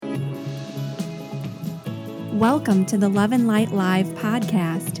Welcome to the Love and Light Live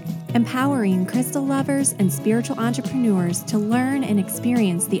podcast, empowering crystal lovers and spiritual entrepreneurs to learn and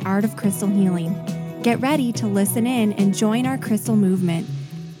experience the art of crystal healing. Get ready to listen in and join our crystal movement.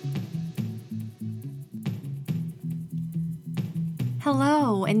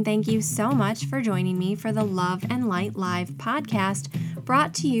 Hello, and thank you so much for joining me for the Love and Light Live podcast,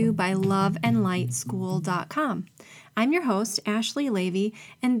 brought to you by loveandlightschool.com. I'm your host, Ashley Levy,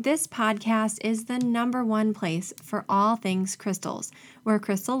 and this podcast is the #1 place for all things crystals, where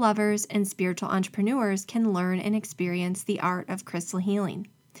crystal lovers and spiritual entrepreneurs can learn and experience the art of crystal healing.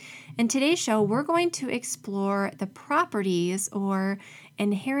 In today's show, we're going to explore the properties or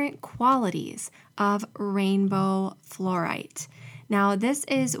inherent qualities of rainbow fluorite. Now, this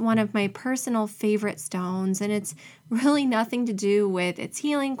is one of my personal favorite stones, and it's really nothing to do with its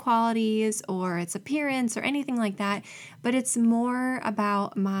healing qualities or its appearance or anything like that, but it's more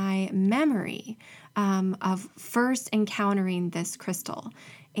about my memory of first encountering this crystal.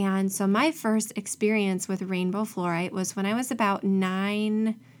 And so my first experience with rainbow fluorite was when I was about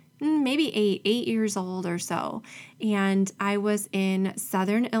 8 years old or so. And I was in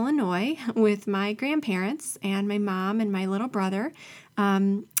Southern Illinois with my grandparents and my mom and my little brother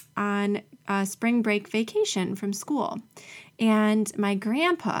on a spring break vacation from school. And my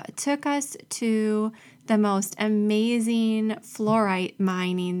grandpa took us to the most amazing fluorite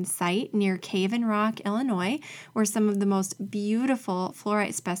mining site near Cave and Rock, Illinois, where some of the most beautiful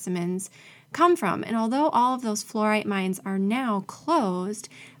fluorite specimens come from. And although all of those fluorite mines are now closed,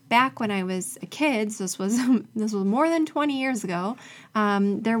 back when I was a kid, so this was more than 20 years ago,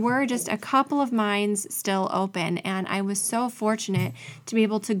 there were just a couple of mines still open, and I was so fortunate to be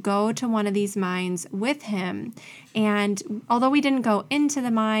able to go to one of these mines with him. And although we didn't go into the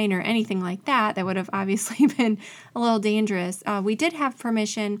mine or anything like that, that would have obviously been a little dangerous, we did have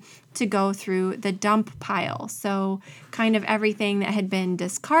permission to go through the dump pile, so kind of everything that had been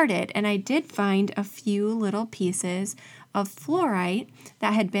discarded. And I did find a few little pieces of fluorite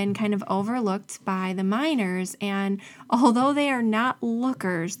that had been kind of overlooked by the miners. And although they are not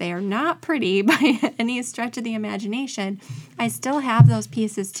lookers, they are not pretty by any stretch of the imagination, I still have those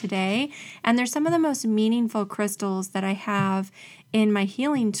pieces today. And they're some of the most meaningful crystals that I have in my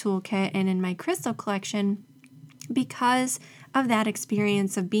healing toolkit and in my crystal collection because of that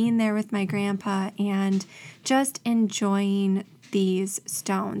experience of being there with my grandpa and just enjoying these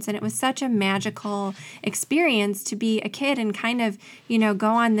stones. And it was such a magical experience to be a kid and kind of,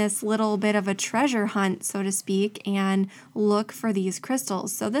 go on this little bit of a treasure hunt, so to speak, and look for these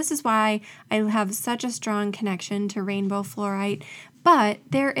crystals. So this is why I have such a strong connection to rainbow fluorite. But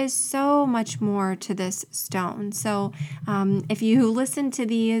there is so much more to this stone. So if you listen to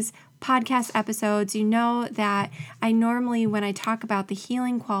these podcast episodes, you know that I normally, when I talk about the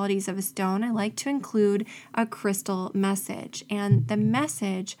healing qualities of a stone, I like to include a crystal message. And the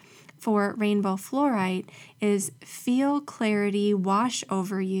message for rainbow fluorite is feel clarity wash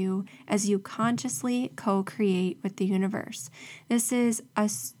over you as you consciously co-create with the universe. This is a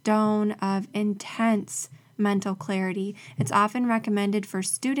stone of intense mental clarity. It's often recommended for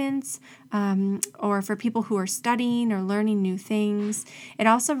students or for people who are studying or learning new things. It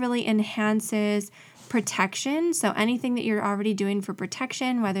also really enhances protection. So anything that you're already doing for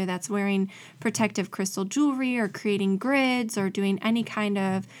protection, whether that's wearing protective crystal jewelry or creating grids or doing any kind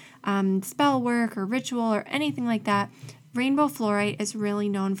of spell work or ritual or anything like that, rainbow fluorite is really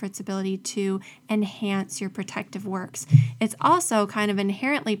known for its ability to enhance your protective works. It's also kind of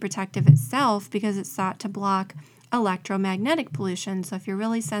inherently protective itself because it's thought to block electromagnetic pollution. So if you're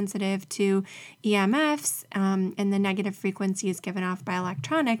really sensitive to EMFs and the negative frequencies given off by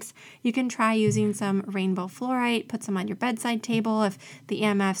electronics, you can try using some rainbow fluorite, put some on your bedside table if the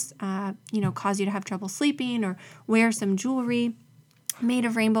EMFs cause you to have trouble sleeping, or wear some jewelry made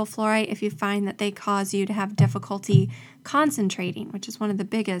of rainbow fluorite if you find that they cause you to have difficulty concentrating, which is one of the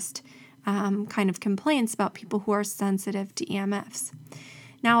biggest kind of complaints about people who are sensitive to EMFs.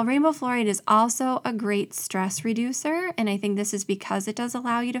 Now, rainbow fluorite is also a great stress reducer, and I think this is because it does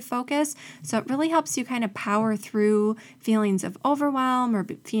allow you to focus. So it really helps you kind of power through feelings of overwhelm or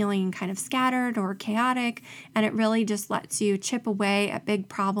feeling kind of scattered or chaotic, and it really just lets you chip away at big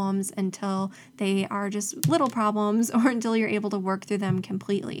problems until they are just little problems or until you're able to work through them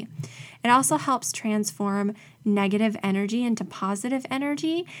completely. It also helps transform negative energy into positive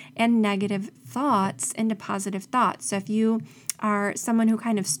energy and negative thoughts into positive thoughts. So if you are someone who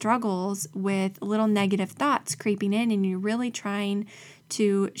kind of struggles with little negative thoughts creeping in and you're really trying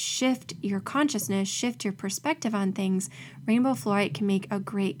to shift your consciousness, shift your perspective on things, rainbow fluorite can make a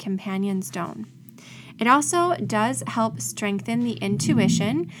great companion stone. It also does help strengthen the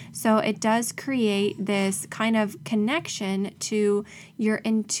intuition. So it does create this kind of connection to your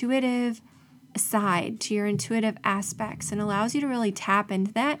intuitive side, to your intuitive aspects, and allows you to really tap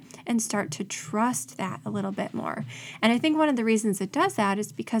into that and start to trust that a little bit more. And I think one of the reasons it does that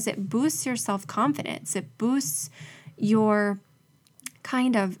is because it boosts your self-confidence. It boosts your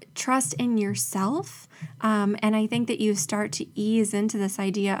kind of trust in yourself. And I think that you start to ease into this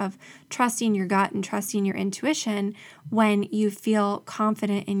idea of trusting your gut and trusting your intuition when you feel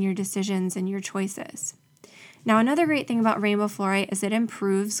confident in your decisions and your choices. Now, another great thing about rainbow fluorite is it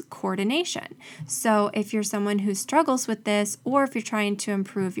improves coordination. So if you're someone who struggles with this, or if you're trying to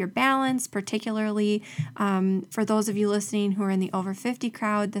improve your balance, particularly for those of you listening who are in the over 50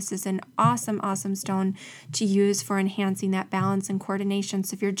 crowd, this is an awesome stone to use for enhancing that balance and coordination.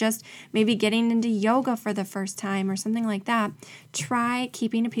 So if you're just maybe getting into yoga for the first time or something like that, try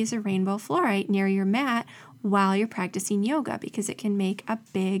keeping a piece of rainbow fluorite near your mat while you're practicing yoga, because it can make a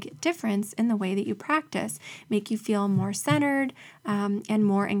big difference in the way that you practice, make you feel more centered and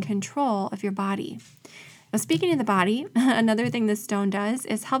more in control of your body. Now, speaking of the body, another thing this stone does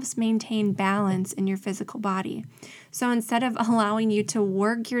is helps maintain balance in your physical body. So instead of allowing you to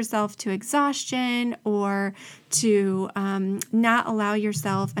work yourself to exhaustion or to not allow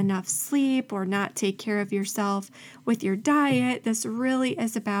yourself enough sleep or not take care of yourself with your diet, this really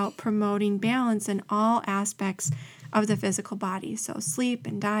is about promoting balance in all aspects of the physical body. So sleep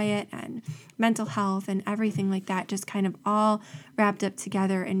and diet and mental health and everything like that, just kind of all wrapped up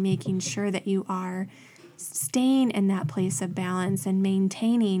together and making sure that you are staying in that place of balance and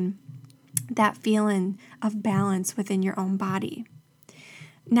maintaining that feeling of balance within your own body.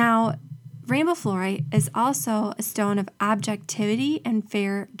 Now, rainbow fluorite is also a stone of objectivity and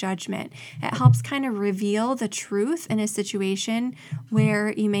fair judgment. It helps kind of reveal the truth in a situation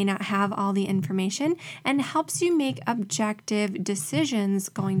where you may not have all the information, and helps you make objective decisions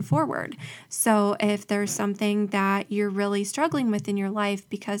going forward. So if there's something that you're really struggling with in your life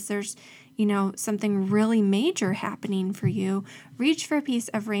because there's something really major happening for you, reach for a piece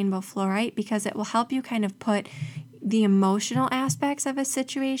of rainbow fluorite, because it will help you kind of put the emotional aspects of a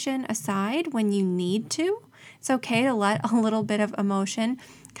situation aside when you need to. It's okay to let a little bit of emotion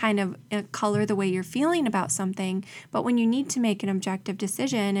kind of color the way you're feeling about something, but when you need to make an objective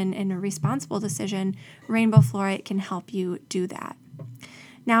decision and a responsible decision, rainbow fluorite can help you do that.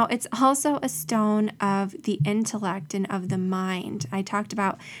 Now, it's also a stone of the intellect and of the mind. I talked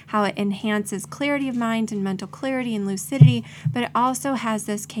about how it enhances clarity of mind and mental clarity and lucidity, but it also has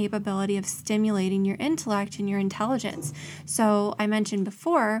this capability of stimulating your intellect and your intelligence. So I mentioned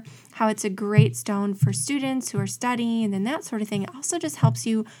before how it's a great stone for students who are studying and that sort of thing. It also just helps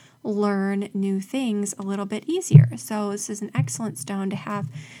you learn new things a little bit easier. So this is an excellent stone to have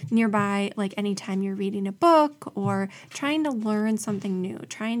nearby, like anytime you're reading a book or trying to learn something new,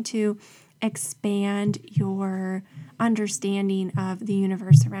 trying to expand your understanding of the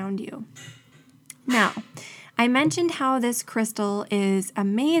universe around you. Now, I mentioned how this crystal is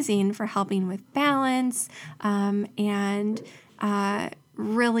amazing for helping with balance and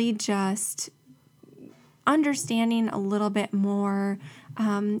really just understanding a little bit more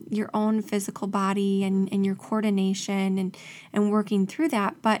your own physical body and your coordination and working through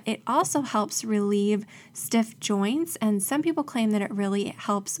that. But it also helps relieve stiff joints, and some people claim that it really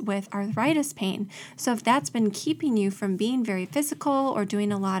helps with arthritis pain. So if that's been keeping you from being very physical or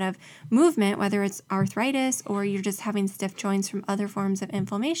doing a lot of movement, whether it's arthritis or you're just having stiff joints from other forms of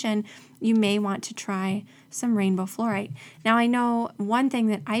inflammation, you may want to try some rainbow fluorite. Now, I know one thing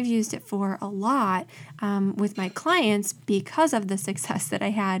that I've used it for a lot with my clients because of the success that I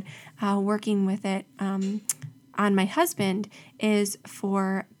had working with it on my husband is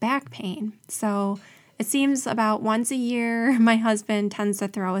for back pain. So it seems about once a year, my husband tends to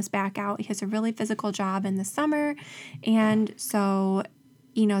throw his back out. He has a really physical job in the summer. And so,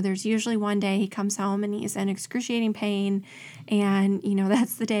 there's usually one day he comes home and he's in excruciating pain. And,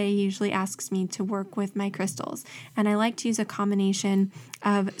 that's the day he usually asks me to work with my crystals. And I like to use a combination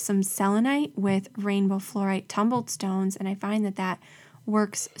of some selenite with rainbow fluorite tumbled stones. And I find that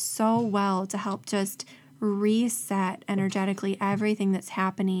works so well to help just reset energetically everything that's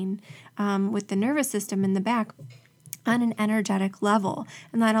happening with the nervous system in the back on an energetic level.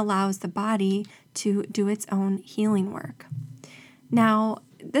 And that allows the body to do its own healing work. Now,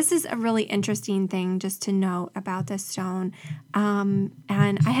 this is a really interesting thing just to note about this stone.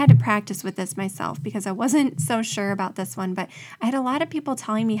 And I had to practice with this myself because I wasn't so sure about this one, but I had a lot of people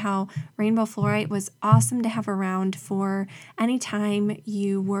telling me how rainbow fluorite was awesome to have around for any time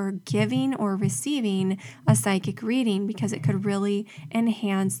you were giving or receiving a psychic reading, because it could really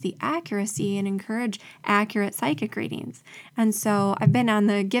enhance the accuracy and encourage accurate psychic readings. And so I've been on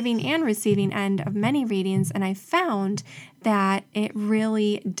the giving and receiving end of many readings, and I found that it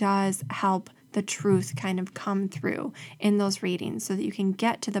really does help the truth kind of come through in those readings so that you can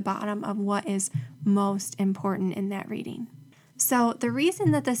get to the bottom of what is most important in that reading. So the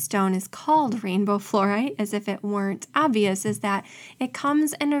reason that the stone is called rainbow fluorite, as if it weren't obvious, is that it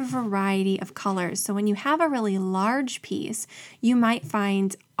comes in a variety of colors. So when you have a really large piece, you might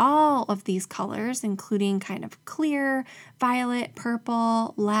find all of these colors, including kind of clear, violet,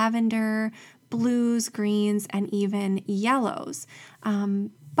 purple, lavender, blues, greens, and even yellows.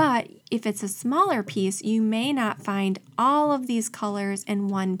 But if it's a smaller piece, you may not find all of these colors in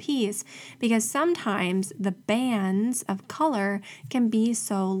one piece, because sometimes the bands of color can be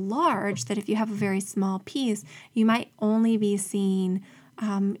so large that if you have a very small piece, you might only be seeing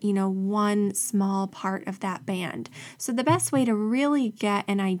one small part of that band. So the best way to really get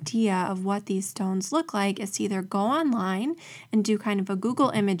an idea of what these stones look like is to either go online and do kind of a Google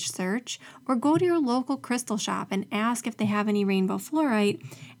image search, or go to your local crystal shop and ask if they have any rainbow fluorite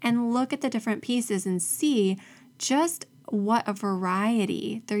and look at the different pieces and see just what a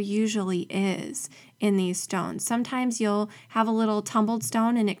variety there usually is in these stones. Sometimes you'll have a little tumbled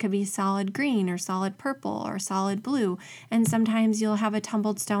stone and it could be solid green or solid purple or solid blue. And sometimes you'll have a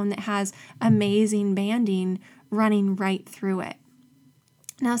tumbled stone that has amazing banding running right through it.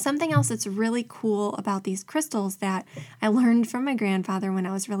 Now, something else that's really cool about these crystals that I learned from my grandfather when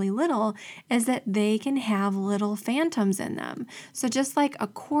I was really little is that they can have little phantoms in them. So just like a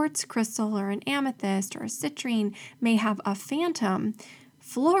quartz crystal or an amethyst or a citrine may have a phantom,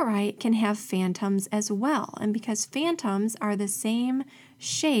 fluorite can have phantoms as well. And because phantoms are the same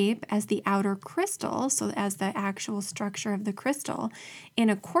shape as the outer crystal, so as the actual structure of the crystal,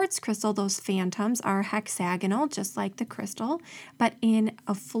 in a quartz crystal, those phantoms are hexagonal, just like the crystal. But in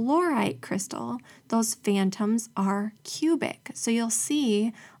a fluorite crystal, those phantoms are cubic. So you'll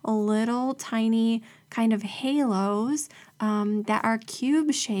see little tiny kind of halos that are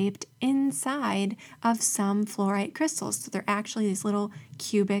cube-shaped inside of some fluorite crystals. So they're actually these little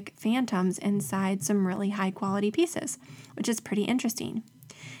cubic phantoms inside some really high-quality pieces, which is pretty interesting.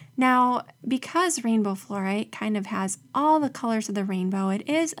 Now, because rainbow fluorite kind of has all the colors of the rainbow, it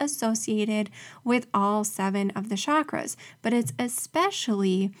is associated with all 7 of the chakras, but it's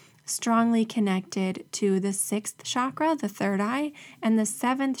especially strongly connected to the 6th chakra, the third eye, and the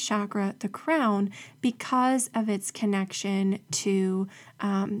 7th chakra, the crown, because of its connection to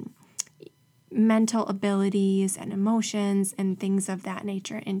mental abilities and emotions and things of that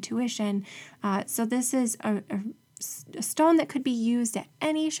nature, intuition. So this is a stone that could be used at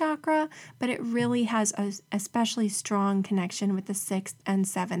any chakra, but it really has a especially strong connection with the 6th and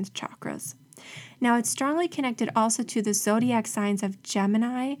 7th chakras. Now, it's strongly connected also to the zodiac signs of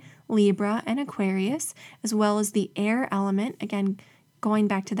Gemini, Libra, and Aquarius, as well as the air element, again, going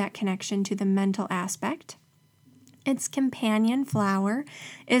back to that connection to the mental aspect. Its companion flower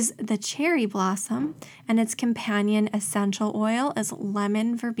is the cherry blossom, and its companion essential oil is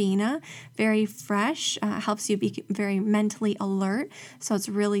lemon verbena. Very fresh, helps you be very mentally alert, so it's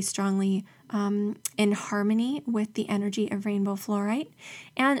really strongly in harmony with the energy of rainbow fluorite.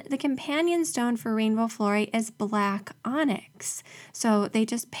 And the companion stone for rainbow fluorite is black onyx. So they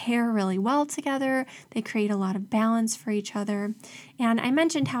just pair really well together. They create a lot of balance for each other. And I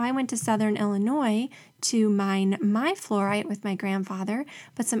mentioned how I went to Southern Illinois to mine my fluorite with my grandfather,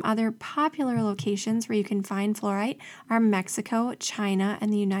 but some other popular locations where you can find fluorite are Mexico, China,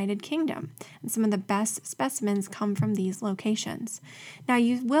 and the United Kingdom. And some of the best specimens come from these locations. Now,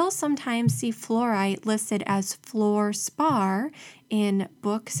 you will sometimes see fluorite listed as fluorspar in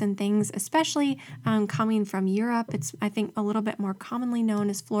books and things, especially coming from Europe. It's, I think, a little bit more commonly known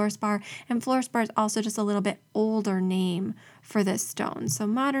as fluorspar, and fluorspar is also just a little bit older name for this stone. So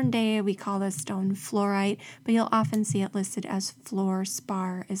modern day, we call this stone fluorite, but you'll often see it listed as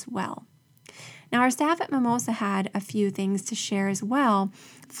fluorspar as well. Now, our staff at Mimosa had a few things to share as well.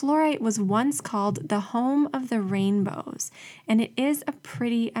 Fluorite was once called the home of the rainbows, and it is a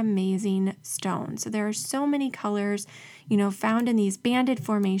pretty amazing stone. So there are so many colors, found in these banded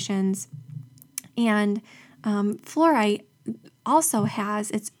formations, and fluorite also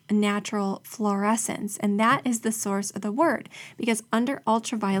has its natural fluorescence, and that is the source of the word, because under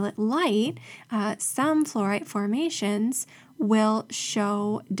ultraviolet light, some fluorite formations will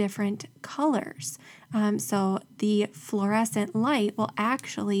show different colors. So the fluorescent light will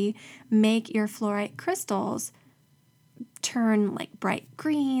actually make your fluorite crystals turn like bright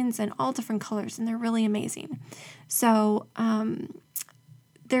greens and all different colors, and they're really amazing. So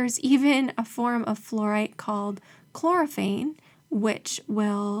there's even a form of fluorite called chlorophane, which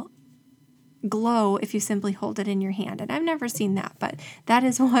will glow if you simply hold it in your hand. And I've never seen that, but that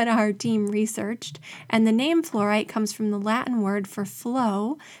is what our team researched. And the name fluorite comes from the Latin word for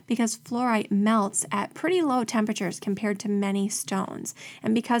flow, because fluorite melts at pretty low temperatures compared to many stones.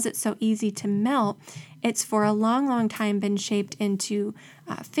 And because it's so easy to melt, it's for a long, long time been shaped into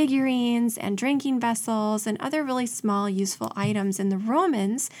figurines and drinking vessels and other really small, useful items. And the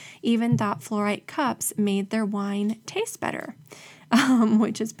Romans even thought fluorite cups made their wine taste better.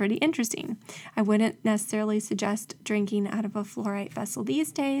 Which is pretty interesting. I wouldn't necessarily suggest drinking out of a fluorite vessel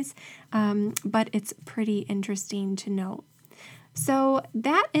these days, but it's pretty interesting to note. So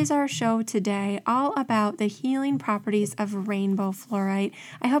that is our show today, all about the healing properties of rainbow fluorite.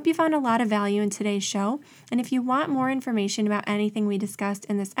 I hope you found a lot of value in today's show. And if you want more information about anything we discussed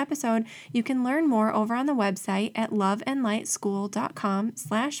in this episode, you can learn more over on the website at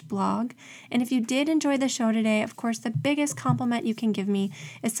loveandlightschool.com/blog. And if you did enjoy the show today, of course, the biggest compliment you can give me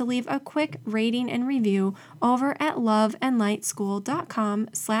is to leave a quick rating and review over at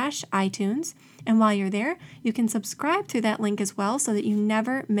loveandlightschool.com/iTunes. And while you're there, you can subscribe through that link as well so that you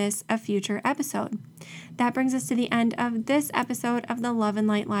never miss a future episode. That brings us to the end of this episode of the Love and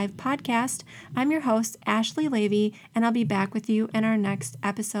Light Live podcast. I'm your host, Ashley Levy, and I'll be back with you in our next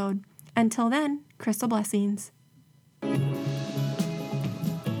episode. Until then, crystal blessings.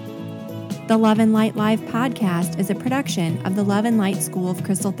 The Love and Light Live podcast is a production of the Love and Light School of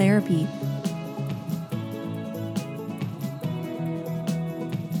Crystal Therapy.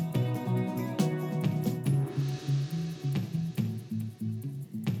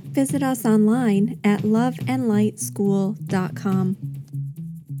 Visit us online at loveandlightschool.com.